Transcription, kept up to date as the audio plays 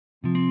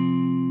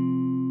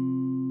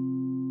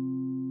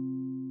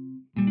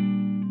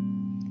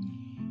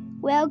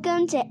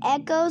Welcome to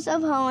Echoes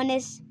of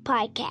Holiness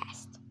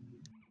podcast.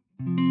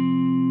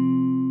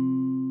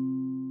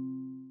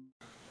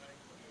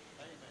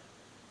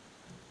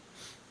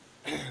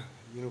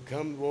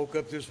 Woke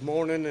up this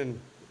morning and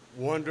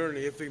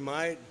wondering if he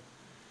might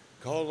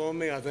call on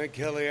me. I think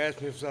Kelly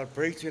asked me if I was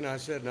preaching. I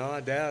said, no,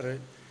 I doubt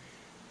it.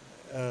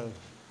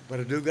 But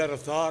I do got a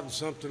thought and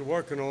something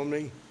working on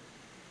me.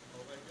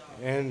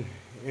 And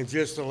in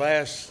just the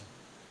last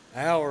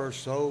hour or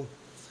so,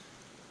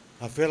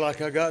 I feel like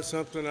I got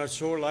something I'd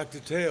sure like to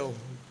tell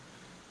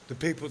the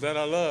people that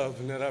I love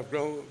and that I've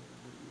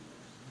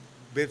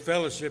been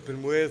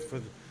fellowshipping with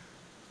for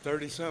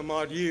 30-some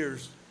odd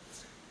years.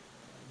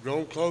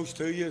 Grown close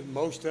to you.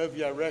 Most of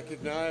you I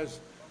recognize.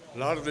 A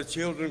lot of the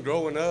children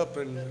growing up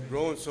and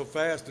growing so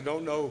fast they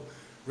don't know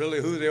really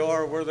who they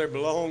are or where they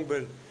belong,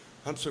 but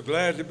I'm so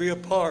glad to be a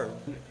part.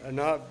 And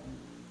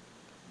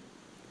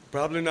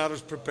probably not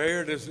as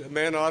prepared as a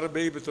man ought to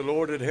be, but the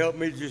Lord had helped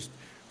me just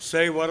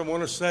say what I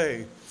want to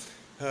say.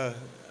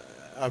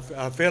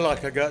 I feel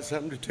like I got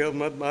something to tell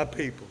my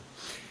people.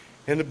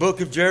 In the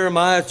book of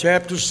Jeremiah,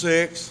 chapter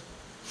 6,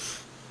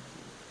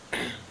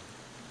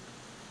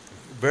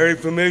 very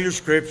familiar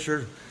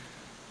scripture.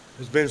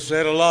 Has been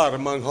said a lot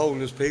among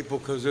holiness people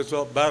because it's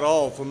about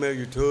all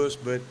familiar to us.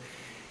 But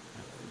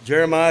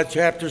Jeremiah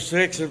chapter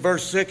 6 and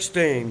verse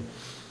 16,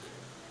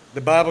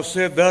 the Bible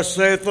said, "Thus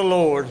saith the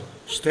Lord,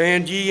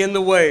 stand ye in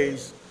the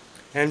ways,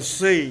 and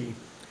see,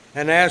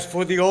 and ask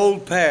for the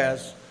old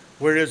paths,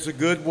 where is a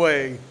good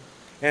way,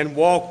 and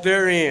walk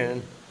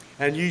therein,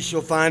 and ye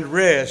shall find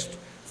rest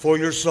for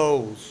your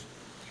souls.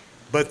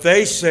 But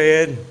they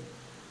said,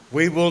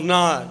 we will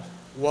not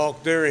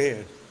walk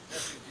therein."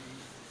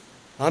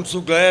 I'm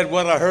so glad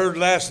what I heard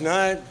last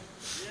night.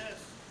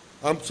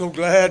 I'm so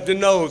glad to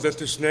know that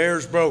the snare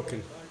is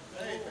broken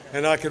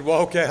and I could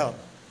walk out.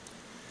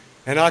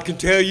 And I can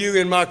tell you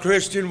in my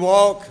Christian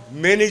walk,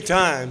 many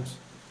times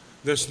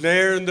the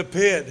snare and the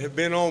pit have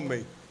been on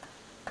me.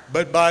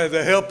 But by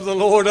the help of the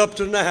Lord up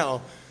to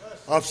now,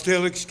 I've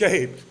still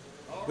escaped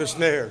the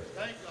snare.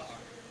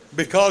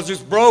 Because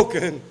it's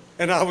broken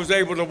and I was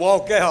able to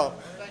walk out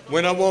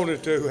when I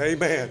wanted to.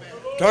 Amen.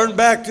 Turn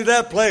back to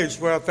that place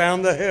where I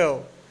found the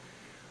help.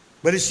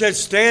 But he said,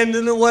 stand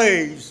in the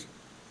ways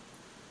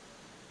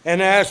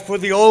and ask for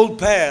the old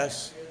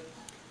paths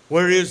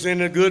where it is in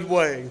a good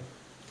way.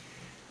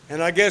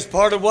 And I guess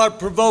part of what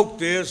provoked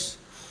this,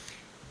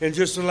 in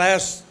just the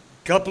last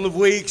couple of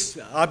weeks,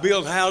 I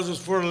build houses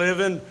for a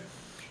living.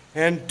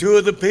 And two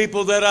of the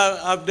people that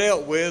I've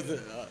dealt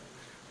with,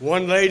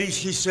 one lady,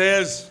 she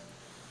says,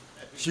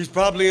 she's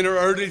probably in her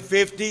early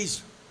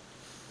 50s.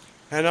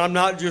 And I'm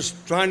not just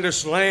trying to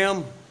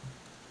slam.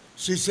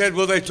 She said,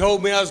 well, they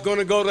told me I was going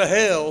to go to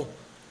hell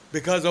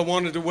because I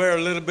wanted to wear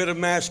a little bit of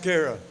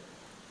mascara.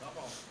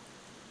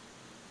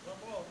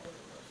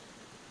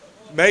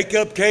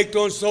 Makeup caked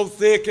on so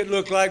thick it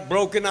looked like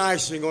broken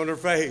icing on her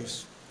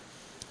face.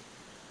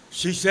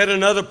 She said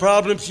another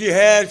problem she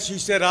had, she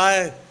said,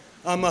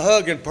 I'm a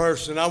hugging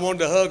person. I wanted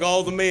to hug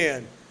all the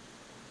men.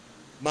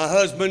 My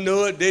husband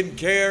knew it, didn't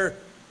care.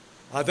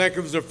 I think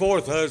it was her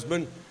fourth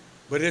husband,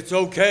 but it's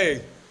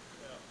okay.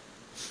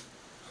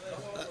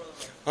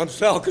 I'm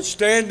so I could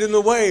stand in the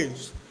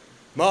ways.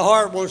 My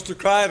heart wants to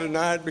cry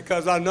tonight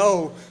because I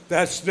know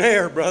that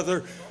snare,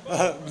 brother.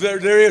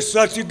 There is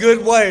such a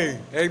good way.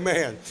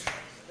 Amen.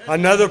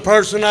 Another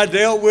person I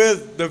dealt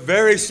with, the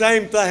very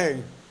same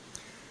thing.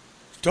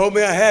 Told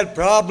me I had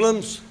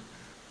problems.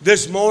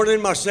 This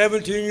morning, my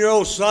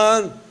 17-year-old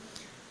son,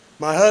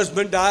 my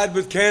husband died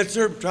with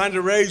cancer, trying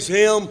to raise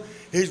him.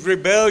 He's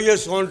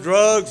rebellious on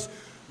drugs,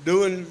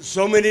 doing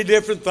so many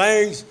different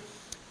things.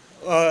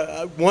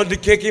 I wanted to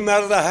kick him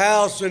out of the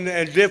house and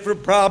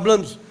different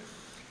problems.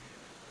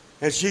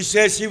 And she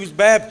said she was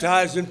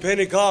baptized in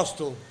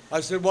Pentecostal. I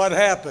said, what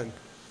happened?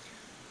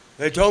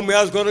 They told me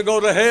I was going to go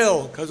to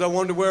hell because I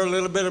wanted to wear a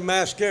little bit of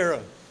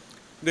mascara.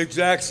 The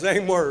exact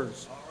same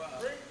words.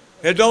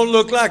 It don't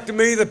look like to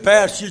me the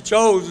path she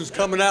chose is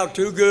coming out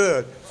too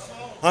good.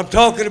 I'm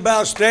talking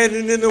about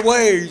standing in the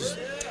ways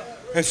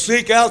and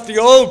seek out the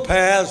old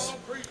paths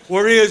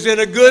where he is in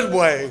a good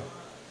way.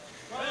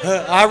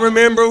 I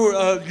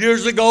remember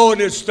years ago, and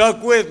it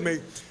stuck with me,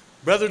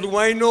 Brother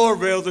Dwayne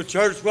Norville, the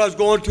church I was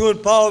going to in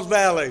Pauls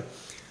Valley,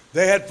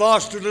 they had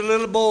fostered a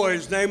little boy.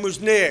 His name was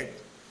Nick.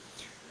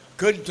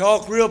 Couldn't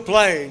talk real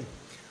plain,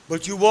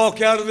 but you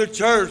walk out of the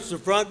church, the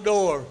front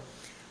door.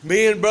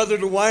 Me and Brother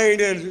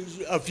Dwayne and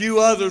a few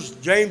others,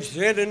 James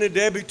Tennant and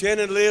Debbie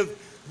Tennant, lived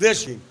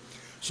this way.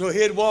 So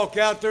he'd walk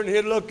out there and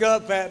he'd look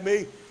up at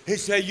me.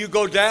 He'd say, you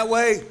go that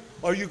way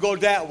or you go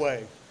that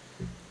way?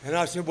 And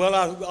I said, well,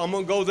 I'm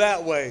going to go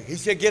that way. He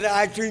said, get an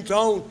iTunes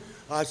tone?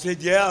 I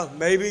said, yeah,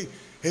 maybe.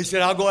 He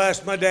said, I'll go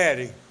ask my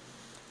daddy.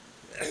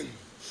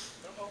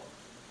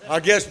 I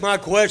guess my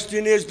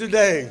question is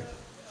today.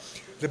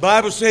 The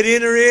Bible said,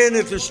 enter in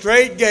at the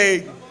straight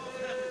gate.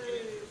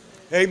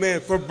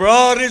 Amen. For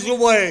broad is the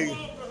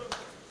way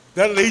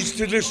that leads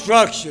to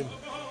destruction,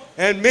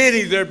 and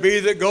many there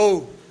be that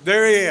go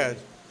therein.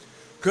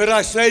 Could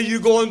I say you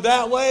going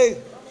that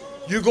way?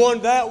 You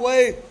going that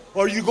way?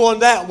 or are you going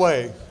that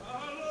way?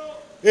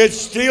 It's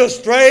still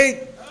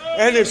straight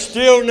and it's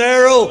still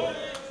narrow,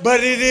 but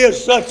it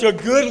is such a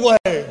good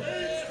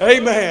way.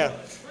 Amen.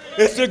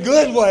 It's a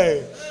good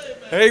way.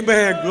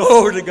 Amen.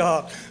 Glory to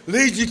God.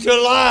 Leads you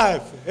to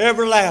life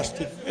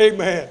everlasting.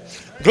 Amen.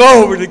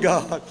 Glory to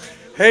God.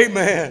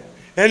 Amen.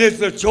 And it's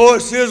the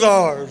choice is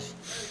ours.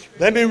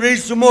 Let me read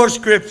some more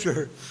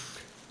scripture.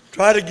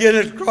 Try to get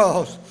it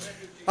across.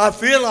 I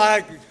feel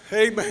like,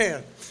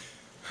 amen,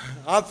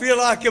 I feel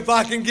like if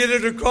I can get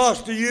it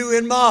across to you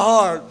in my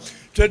heart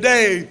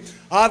today,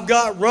 I've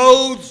got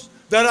roads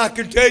that I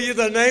can tell you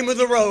the name of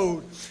the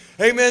road.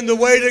 Amen. The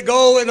way to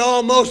go and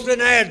almost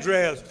an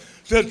address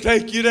to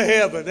take you to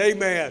heaven.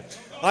 Amen.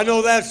 I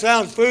know that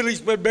sounds foolish,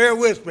 but bear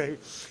with me.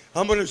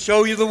 I'm going to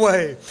show you the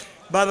way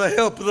by the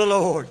help of the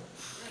Lord.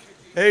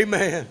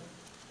 Amen.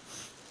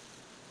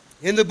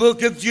 In the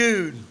book of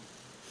Jude,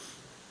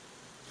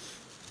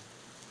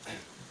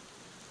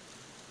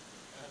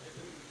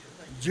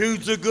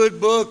 Jude's a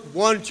good book,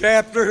 one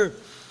chapter,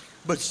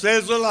 but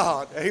says a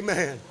lot.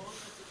 Amen.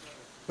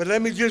 But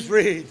let me just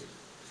read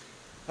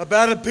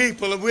about a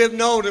people, and we've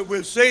known it,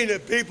 we've seen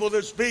it, people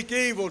that speak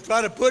evil,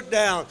 try to put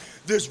down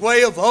this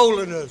way of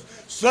holiness.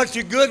 Such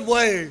a good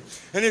way,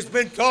 and it's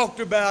been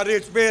talked about,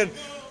 it's been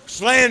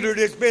slandered,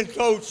 it's been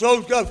told,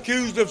 so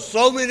accused of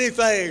so many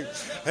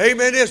things.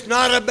 Amen. It's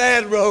not a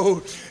bad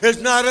road.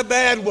 It's not a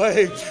bad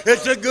way.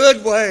 It's a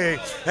good way.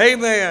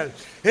 Amen.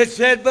 It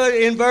said but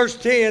in verse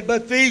 10,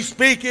 but these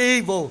speak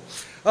evil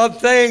of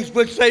things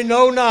which they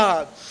know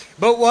not,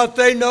 but what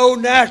they know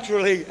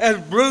naturally as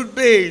brute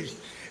beasts.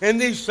 And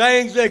these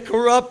things they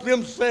corrupt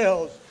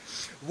themselves.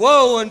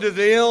 Woe unto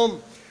them,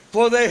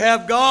 for they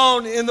have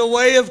gone in the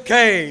way of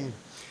Cain,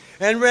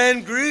 and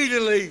ran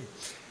greedily,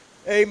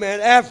 amen,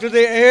 after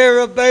the heir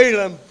of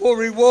Balaam for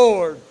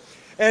reward,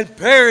 and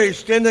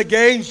perished in the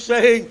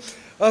gainsaying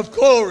of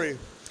Korah.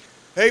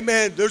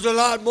 Amen. There's a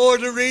lot more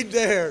to read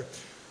there.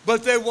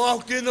 But they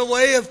walked in the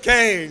way of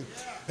Cain.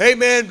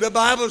 Amen. The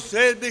Bible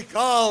said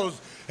because,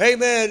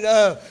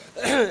 amen,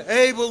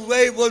 Abel's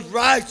way was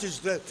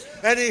righteousness,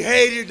 and he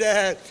hated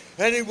that,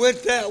 and he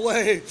went that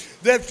way.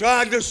 They've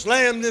tried to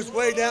slam this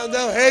way down.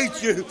 They'll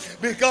hate you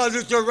because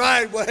it's the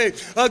right way,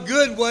 a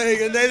good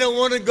way, and they don't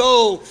want to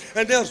go,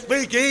 and they'll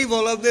speak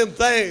evil of them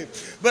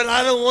things. But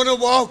I don't want to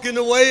walk in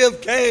the way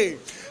of Cain.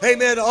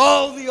 Amen.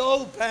 All the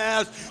old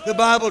paths the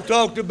Bible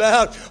talked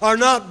about are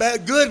not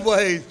bad, good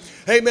ways.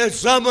 Amen.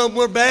 Some of them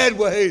were bad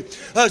ways.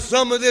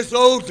 Some of this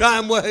old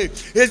time way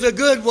is a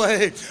good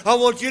way. I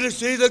want you to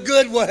see the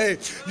good way.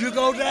 You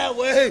go that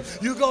way,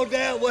 you go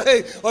that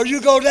way, or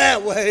you go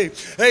that way.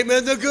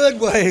 Amen. The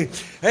good way.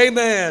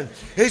 Amen.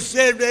 It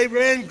said they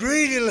ran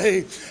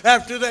greedily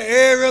after the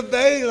heir of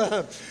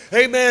Balaam.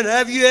 Amen.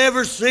 Have you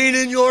ever seen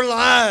in your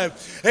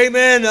life?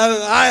 Amen.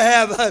 I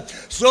have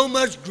so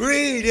much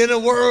greed in the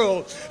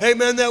world.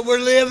 Amen. That we're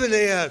living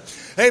in.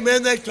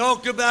 Amen. They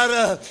talked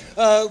about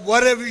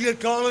whatever you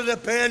call it, a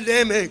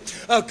pandemic.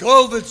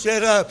 COVID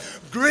said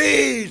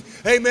greed.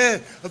 Amen.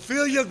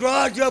 Fill your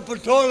garage up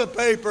with toilet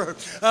paper.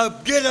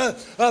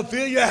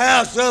 Fill your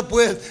house up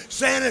with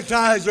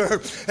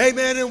sanitizer.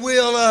 Amen. And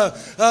we'll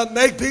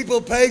make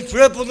people pay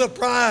triple the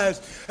price.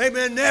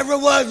 Amen. Never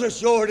was a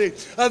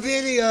shortage of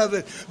any of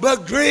it.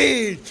 But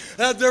greed.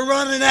 They're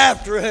running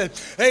after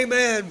it.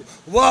 Amen.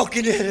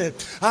 Walking in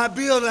it. I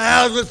build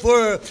houses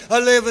for a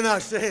living, I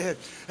said.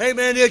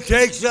 Amen. It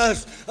takes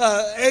us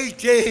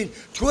 18,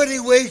 20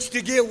 weeks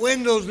to get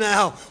windows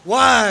now.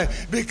 Why?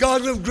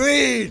 Because of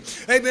greed.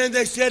 Amen.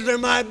 They said there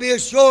might be a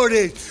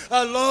shortage.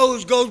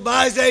 Lowe's goes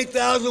buys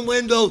 8,000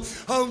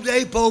 windows. Home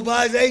Depot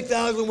buys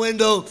 8,000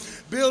 windows.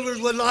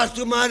 Builders with lots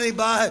of money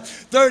buy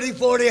 30,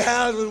 40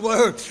 houses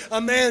worth.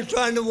 A man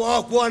trying to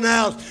walk one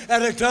house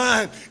at a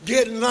time,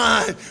 get in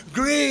line.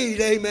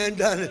 Greed, amen,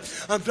 done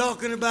it. I'm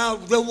talking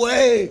about the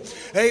way,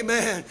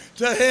 amen,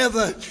 to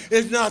heaven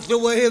is not the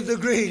way of the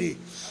greedy.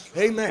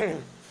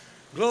 Amen.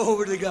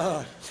 Glory to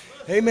God.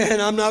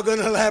 Amen. I'm not going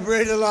to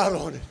elaborate a lot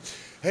on it.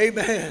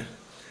 Amen.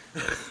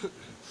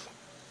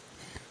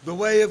 The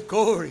way of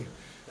Korah.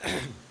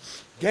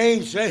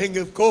 Gainsaying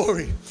of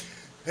Korah.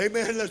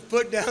 Amen. Let's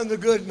put down the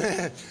good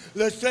man.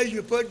 Let's say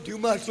you're putting too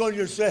much on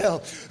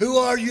yourself. Who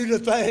are you to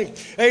think?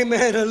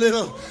 Amen.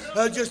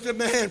 Just a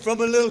man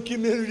from a little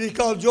community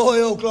called Joy,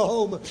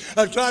 Oklahoma,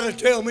 trying to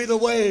tell me the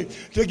way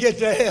to get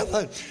to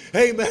heaven.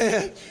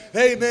 Amen.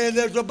 Amen.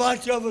 There's a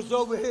bunch of us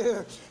over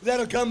here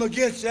that'll come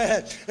against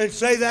that and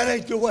say that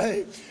ain't the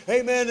way.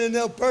 Amen. And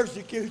they'll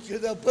persecute you.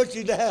 They'll put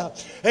you down.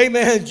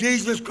 Amen.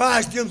 Jesus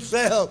Christ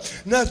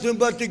himself, nothing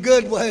but the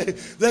good way.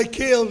 They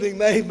killed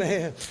him.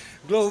 Amen.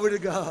 Glory to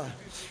God.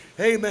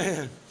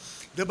 Amen.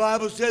 The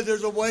Bible says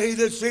there's a way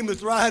that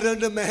seemeth right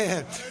unto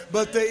man,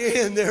 but the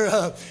end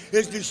thereof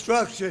is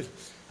destruction.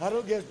 I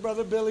don't guess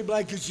Brother Billy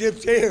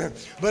Blankenship's here,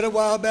 but a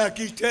while back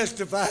he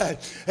testified,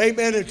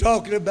 amen, and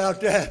talking about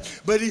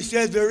that. But he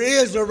said there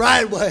is a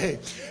right way.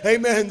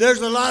 Amen.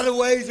 There's a lot of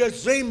ways that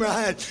seem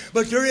right,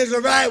 but there is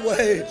a right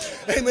way.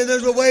 Amen.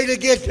 There's a way to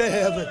get to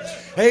heaven.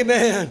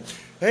 Amen.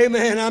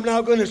 Amen. I'm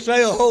not going to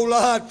say a whole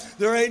lot.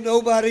 There ain't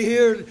nobody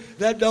here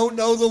that don't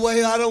know the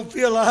way I don't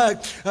feel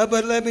like.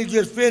 But let me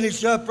just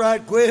finish up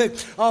right quick.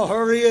 I'll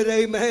hurry it.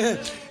 Amen.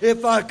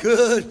 If I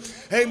could.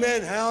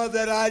 Amen. How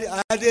that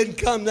I didn't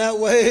come that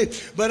way.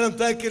 But I'm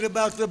thinking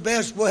about the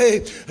best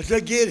way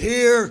to get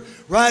here,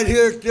 right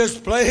here at this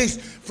place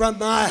from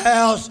my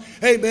house.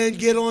 Amen.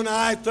 Get on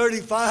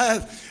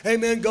I-35.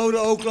 Amen. Go to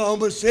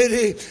Oklahoma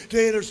City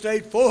to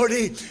Interstate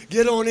 40.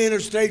 Get on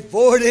Interstate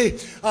 40,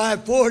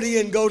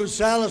 I-40, and go to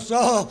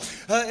Sallisaw.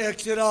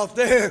 Exit off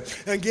there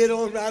and get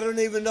on. I don't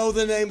even know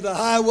the name of the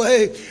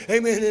highway.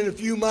 Amen. In a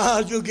few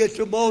miles, you'll get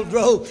to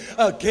Muldrow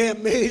camp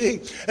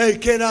meeting. Hey,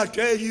 can I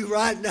tell you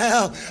right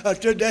now,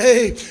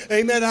 today,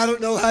 amen, I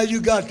don't know how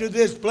you got to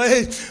this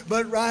place,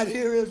 but right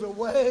here is a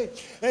way,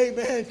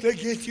 amen, to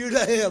get you to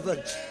heaven.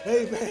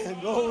 Amen.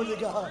 Glory to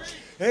God.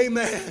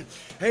 Amen.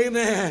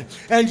 Amen.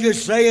 And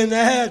just saying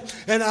that,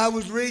 and I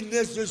was reading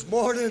this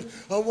morning,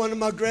 one of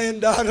my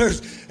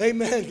granddaughters,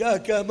 amen,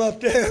 come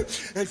up there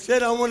and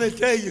said, I want to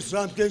tell you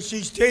something.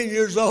 She's 10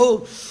 years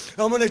old.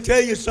 I'm going to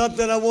tell you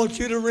something I want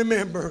you to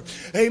remember.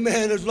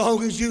 Amen. As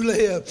long as you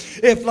live.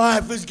 If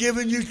life is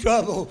giving you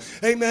trouble,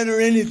 amen, or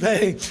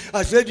anything.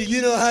 I said, do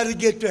you know how to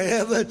get to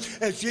heaven?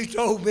 And she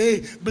told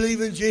me,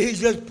 believe in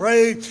Jesus,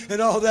 pray,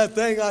 and all that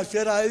thing. I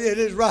said, it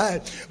is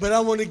right. But I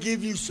want to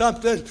give you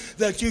something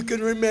that you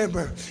can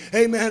remember.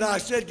 Amen. I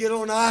said, get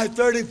on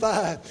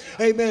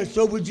I-35. Amen.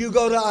 So would you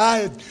go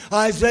to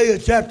Isaiah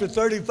chapter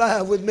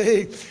 35 with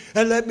me?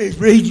 And let me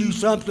read you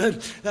something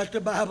that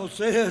the Bible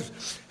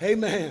says.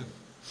 Amen.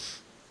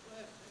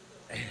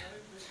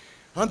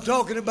 I'm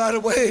talking about a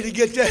way to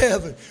get to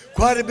heaven.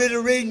 Quite a bit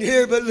of reading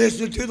here, but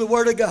listen to the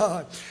Word of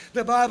God.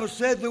 The Bible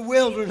said the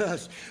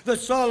wilderness, the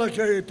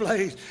solitary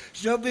place,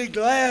 shall be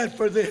glad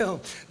for them.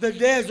 The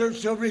desert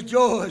shall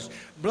rejoice,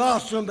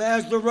 blossom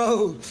as the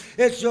rose.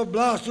 It shall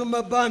blossom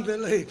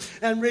abundantly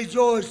and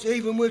rejoice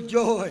even with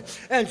joy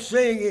and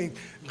singing.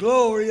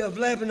 Glory of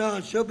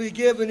Lebanon shall be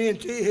given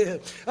unto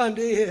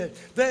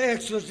it. The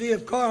excellency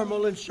of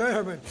Carmel and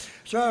Sharon.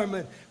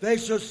 They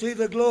shall see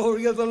the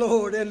glory of the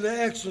Lord and the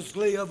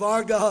excellency of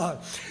our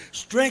God.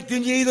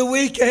 Strengthen ye the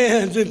weak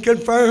hands and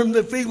confirm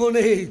the feeble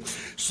knees.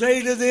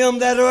 Say to them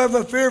that are of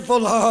a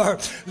fearful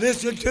heart,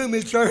 listen to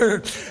me,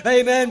 church.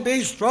 Amen.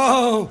 Be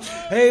strong.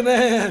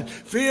 Amen.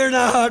 Fear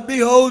not.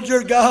 Behold,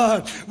 your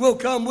God will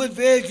come with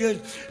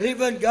vengeance.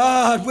 Even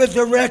God with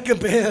the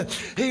recompense.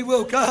 He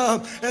will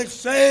come and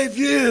save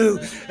you.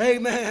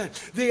 Amen.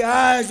 The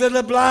eyes of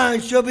the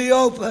blind shall be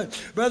opened.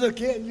 Brother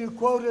Kenton, you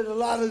quoted a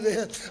lot of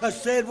this. I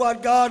said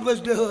what God was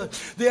doing.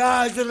 The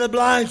eyes of the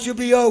blind shall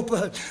be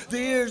opened. The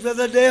ears of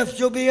the deaf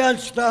shall be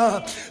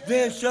unstopped.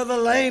 Then shall the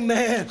lame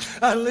man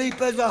leap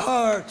as a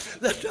hart.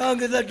 The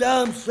tongue of the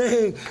dumb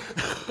sing.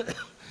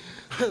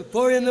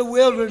 For in the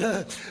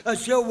wilderness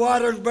shall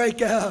waters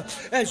break out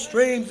and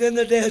streams in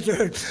the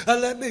desert.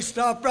 Let me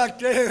stop right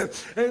there.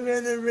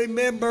 Amen. And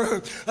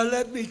remember,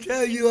 let me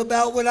tell you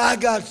about when I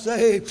got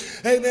saved.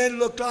 Amen. It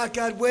looked like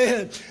I'd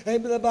win.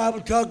 Amen. The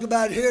Bible talked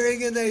about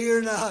hearing and they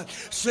hear not,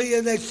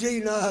 seeing they see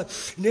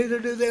not, neither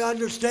do they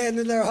understand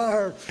in their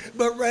heart.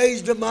 But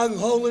raised among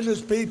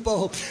holiness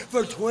people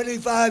for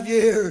 25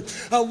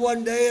 years.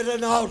 One day at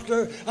an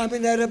altar,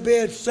 at a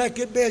bench,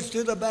 second bench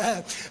to the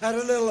back, at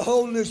a little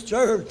holiness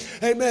church.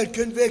 Amen.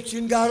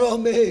 Conviction got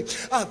on me.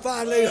 I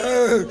finally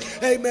heard,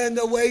 amen,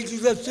 the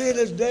wages of sin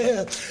is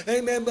death.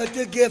 Amen. But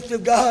the gift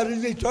of God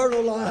is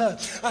eternal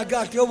life. I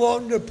got to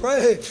wanting to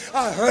pray.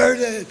 I heard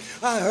it.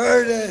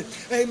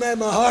 Amen.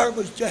 My heart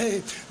was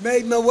changed.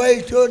 Made my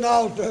way to an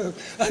altar.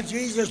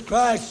 Jesus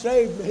Christ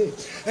saved me.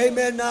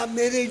 Amen. Not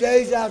many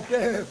days out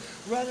there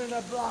running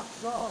a block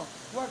saw,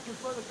 working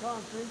for the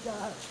concrete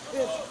guy.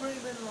 It's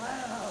screaming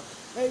loud.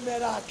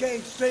 Amen. I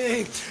can't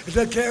sing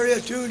to carry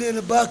a tune in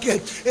a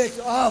bucket. It's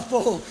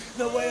awful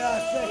the way I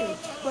sing.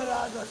 But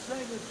I was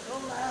singing so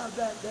loud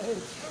that day.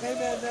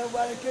 Amen.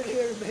 Nobody could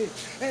hear me.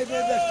 Amen.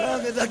 The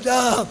tongue of the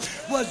dumb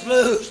was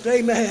loosed.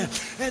 Amen.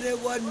 And it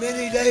wasn't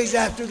many days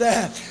after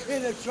that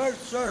in a church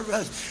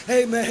service.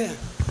 Amen.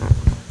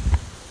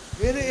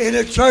 In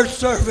a church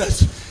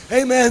service.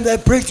 Amen.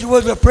 That preacher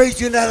was a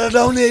preacher that I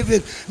don't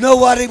even know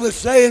what he was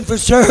saying for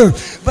sure.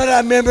 But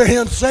I remember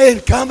him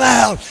saying, come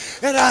out.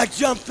 And I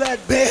jumped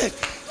that bench,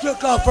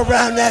 took off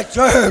around that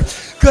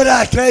church. Could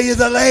I tell you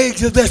the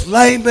legs of this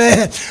lame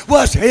man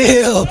was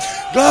healed?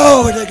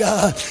 Glory to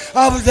God.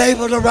 I was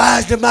able to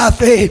rise to my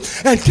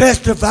feet and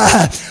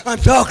testify. I'm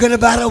talking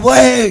about a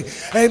way,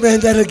 amen,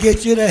 that'll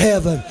get you to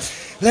heaven.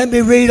 Let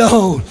me read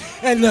on.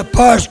 And the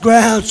parched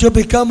ground shall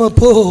become a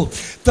pool,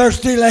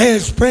 thirsty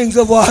land, springs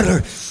of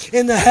water.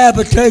 In the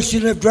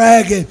habitation of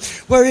dragon,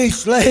 where each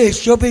slave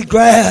shall be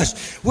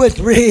grass with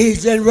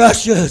reeds and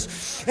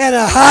rushes. and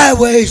a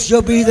highway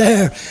shall be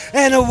there,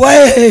 and a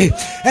way,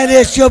 and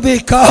it shall be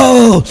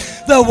called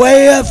the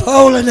way of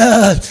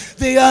holiness.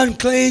 The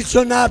unclean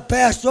shall not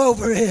pass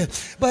over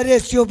it, but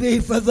it shall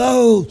be for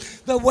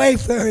those, the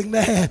wayfaring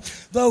man,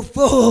 though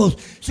fools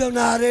shall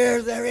not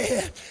err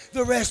therein.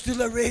 The rest of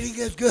the reading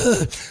is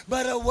good,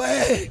 but a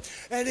way,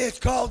 and it's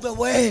called the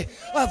way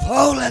of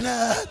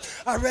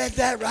holiness. I read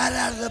that right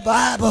out of the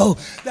Bible.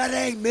 That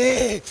ain't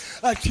me.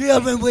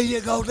 Children, will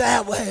you go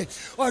that way,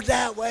 or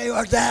that way,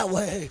 or that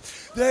way?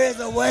 There is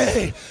a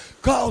way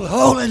called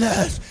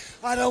holiness.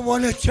 I don't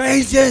want to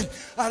change it.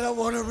 I don't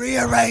want to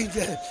rearrange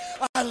it.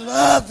 I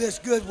love this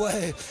good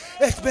way.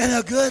 It's been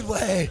a good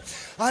way.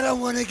 I don't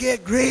want to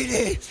get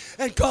greedy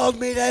and cause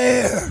me to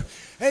err.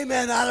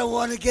 Amen. I don't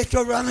want to get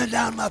to running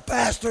down my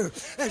pastor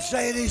and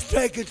saying he's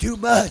taking too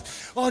much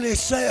on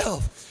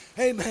himself.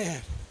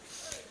 Amen.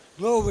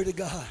 Glory to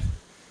God.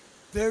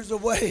 There's a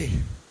way,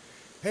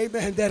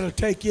 amen, that'll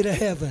take you to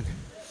heaven.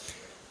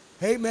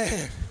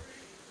 Amen.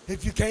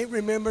 If you can't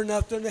remember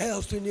nothing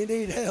else and you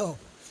need help,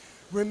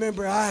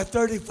 remember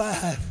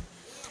I-35.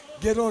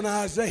 Get on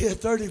Isaiah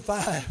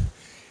 35.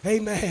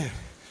 Amen.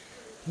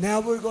 Now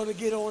we're going to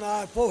get on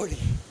I-40.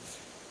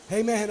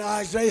 Amen.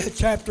 Isaiah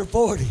chapter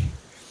 40.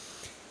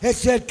 It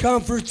said,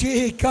 comfort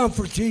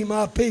ye,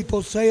 my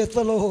people, saith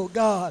the Lord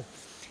God,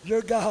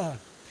 your God.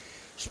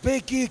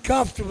 Speak ye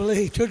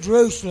comfortably to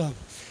Jerusalem,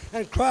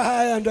 and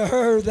cry unto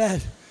her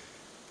that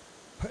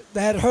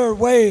her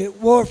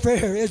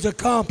warfare is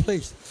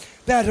accomplished,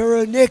 that her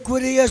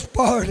iniquity is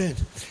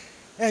pardoned,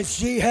 and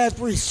she hath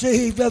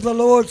received of the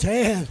Lord's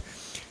hand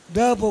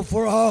double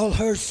for all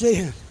her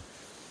sin.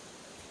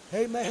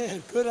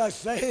 Amen. Could I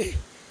say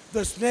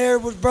the snare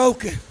was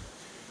broken?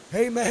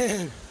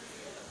 Amen.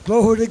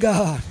 Glory to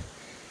God.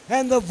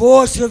 And the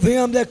voice of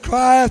him that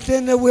crieth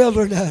in the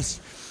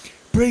wilderness,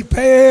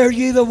 prepare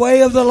ye the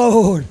way of the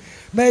Lord,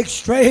 make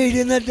straight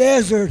in the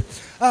desert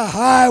a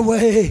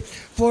highway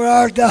for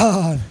our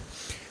God.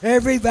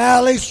 Every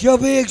valley shall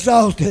be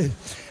exalted,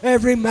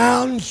 every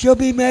mountain shall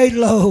be made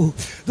low,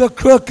 the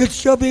crooked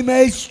shall be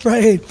made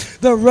straight,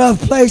 the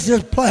rough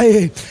places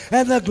plain,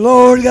 and the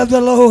glory of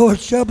the Lord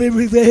shall be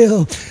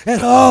revealed,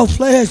 and all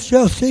flesh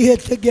shall see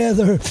it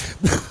together.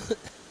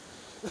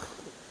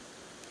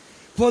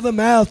 For the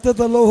mouth of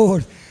the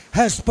Lord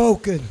has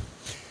spoken.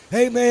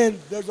 Amen.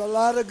 There's a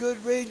lot of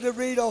good reading to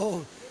read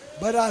on,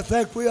 but I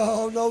think we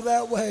all know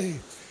that way.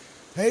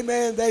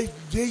 Amen.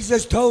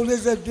 Jesus told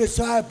his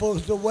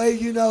disciples, the way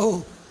you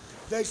know.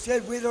 They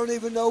said, we don't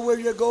even know where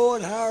you're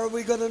going. How are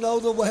we going to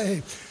know the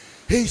way?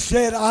 He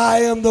said, I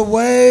am the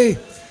way,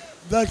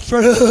 the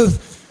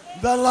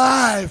truth, the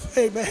life.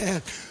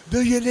 Amen.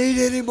 Do you need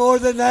any more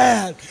than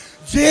that?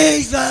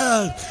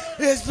 Jesus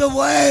is the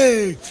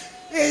way.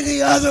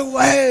 Any other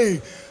way,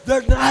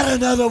 there's not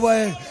another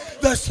way.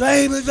 The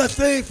same as a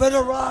thief and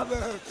a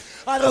robber.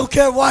 I don't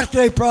care what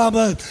they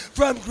promise,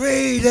 from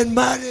greed and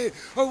money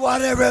or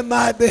whatever it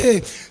might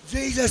be.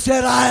 Jesus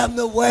said, I am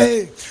the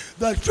way,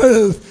 the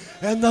truth,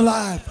 and the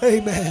life.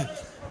 Amen.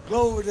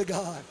 Glory to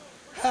God.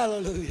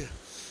 Hallelujah.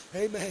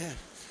 Amen.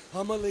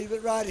 I'm going to leave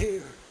it right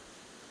here.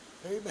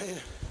 Amen.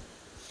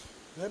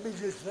 Let me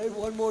just say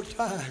one more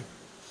time.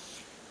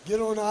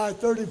 Get on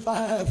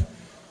I-35.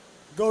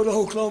 Go to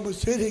Oklahoma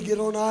City, get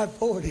on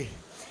I-40.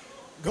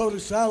 Go to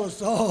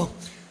Sallisaw,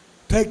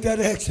 take that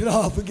exit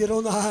off and get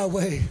on the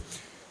highway.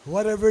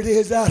 Whatever it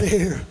is out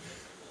here,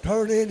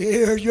 turn in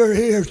here. You're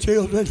here,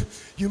 children.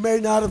 You may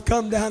not have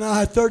come down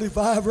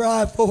I-35 or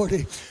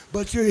I-40,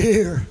 but you're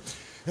here.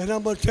 And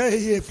I'm going to tell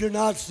you, if you're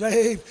not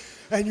saved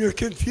and you're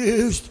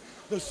confused,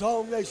 the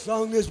song they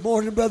sung this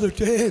morning, Brother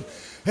Tim,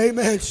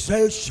 amen,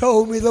 says,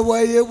 show me the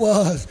way it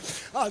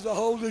was. I was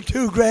holding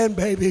two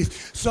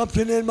grandbabies.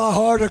 Something in my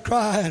heart of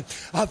crying.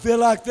 I feel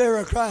like they're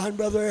a crying,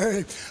 Brother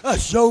Eric.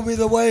 Show me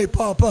the way,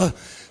 Papa.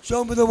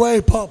 Show me the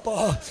way,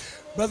 Papa.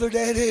 Brother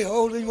Danny,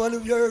 holding one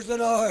of yours in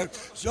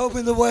ours. Show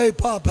me the way,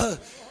 Papa.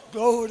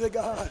 Glory to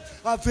God.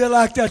 I feel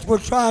like that's what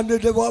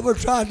we're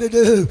trying to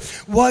do.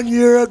 1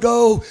 year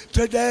ago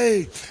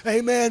today,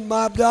 amen,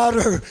 my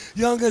daughter,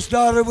 youngest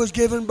daughter, was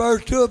giving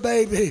birth to a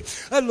baby.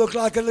 It looked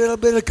like a little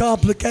bit of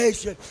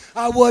complication.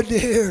 I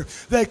wasn't here.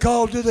 They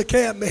called to the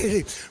camp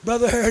meeting.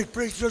 Brother Eric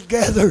preachers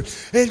gathered.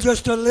 In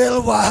just a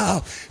little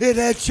while, in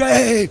that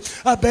shame,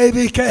 a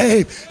baby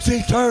came.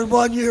 She turned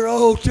 1 year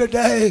old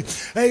today.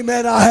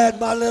 Amen. I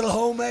had my little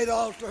homemade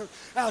altar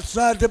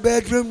outside the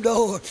bedroom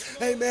door.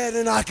 Amen.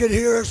 And I could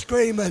hear her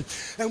screaming.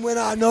 And when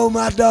I know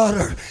my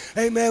daughter,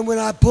 amen, when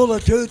I pull a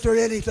tooth or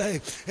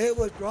anything, it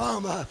was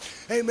drama.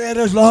 Amen.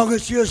 As long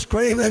as she was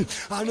screaming,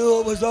 I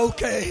knew it was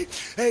okay.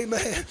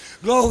 Amen.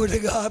 Glory to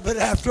God. But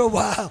after a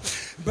while,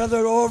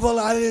 Brother Orville,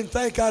 I didn't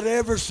think I'd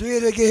ever see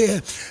it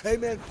again.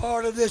 Amen.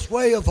 Part of this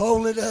way of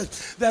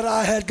holiness that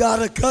I had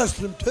got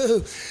accustomed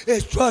to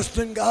is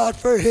trusting God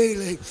for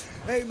healing.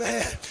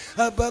 Amen.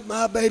 But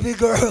my baby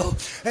girl,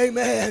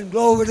 amen,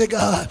 glory to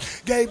God,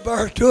 gave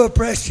birth to a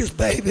precious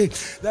baby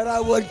that I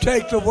wouldn't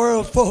take the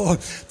world for.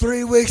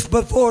 3 weeks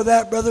before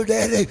that, Brother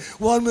Daddy,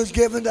 one was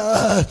given to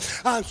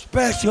us. I'm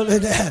special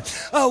in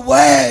that. A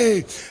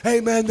way,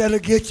 amen, that'll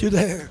get you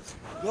there.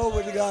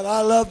 Glory to God.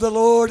 I love the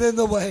Lord in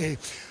the way.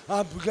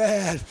 I'm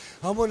glad.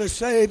 I'm going to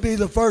say, be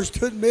the first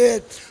to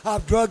admit,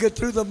 I've drug it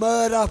through the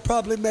mud. I've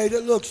probably made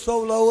it look so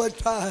low at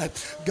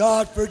times.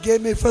 God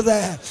forgive me for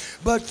that.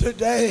 But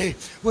today,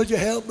 would you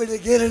help me to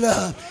get it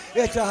up?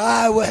 It's a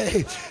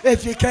highway.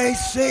 If you can't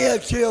see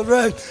it,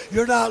 children,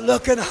 you're not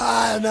looking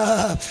high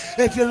enough.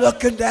 If you're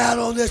looking down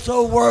on this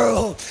old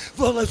world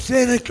full of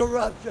sin and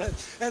corruption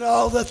and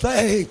all the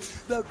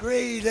things, the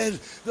greed and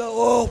the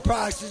oil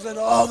prices and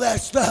all that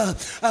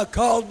stuff are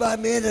called by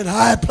men in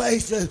high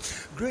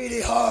places,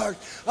 greedy hearts,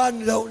 I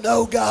don't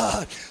know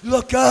God.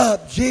 Look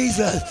up.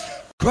 Jesus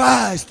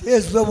Christ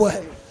is the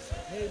way.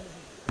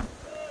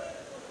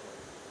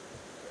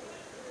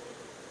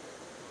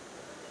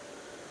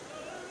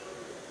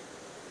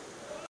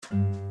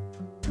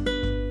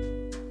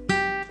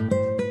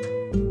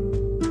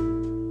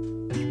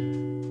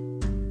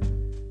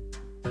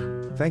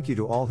 Thank you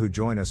to all who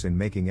join us in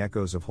making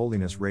Echoes of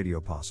Holiness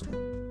Radio possible.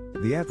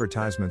 The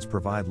advertisements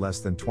provide less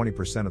than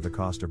 20% of the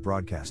cost of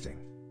broadcasting.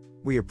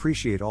 We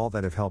appreciate all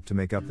that have helped to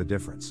make up the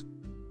difference.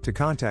 To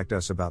contact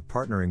us about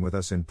partnering with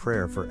us in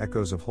prayer for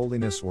Echoes of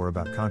Holiness or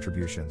about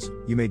contributions,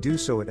 you may do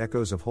so at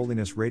Echoes of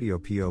Holiness Radio,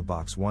 P.O.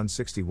 Box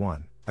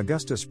 161,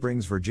 Augusta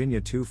Springs, Virginia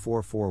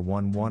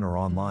 24411, or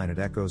online at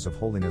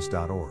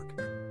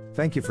echoesofholiness.org.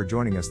 Thank you for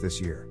joining us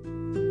this year.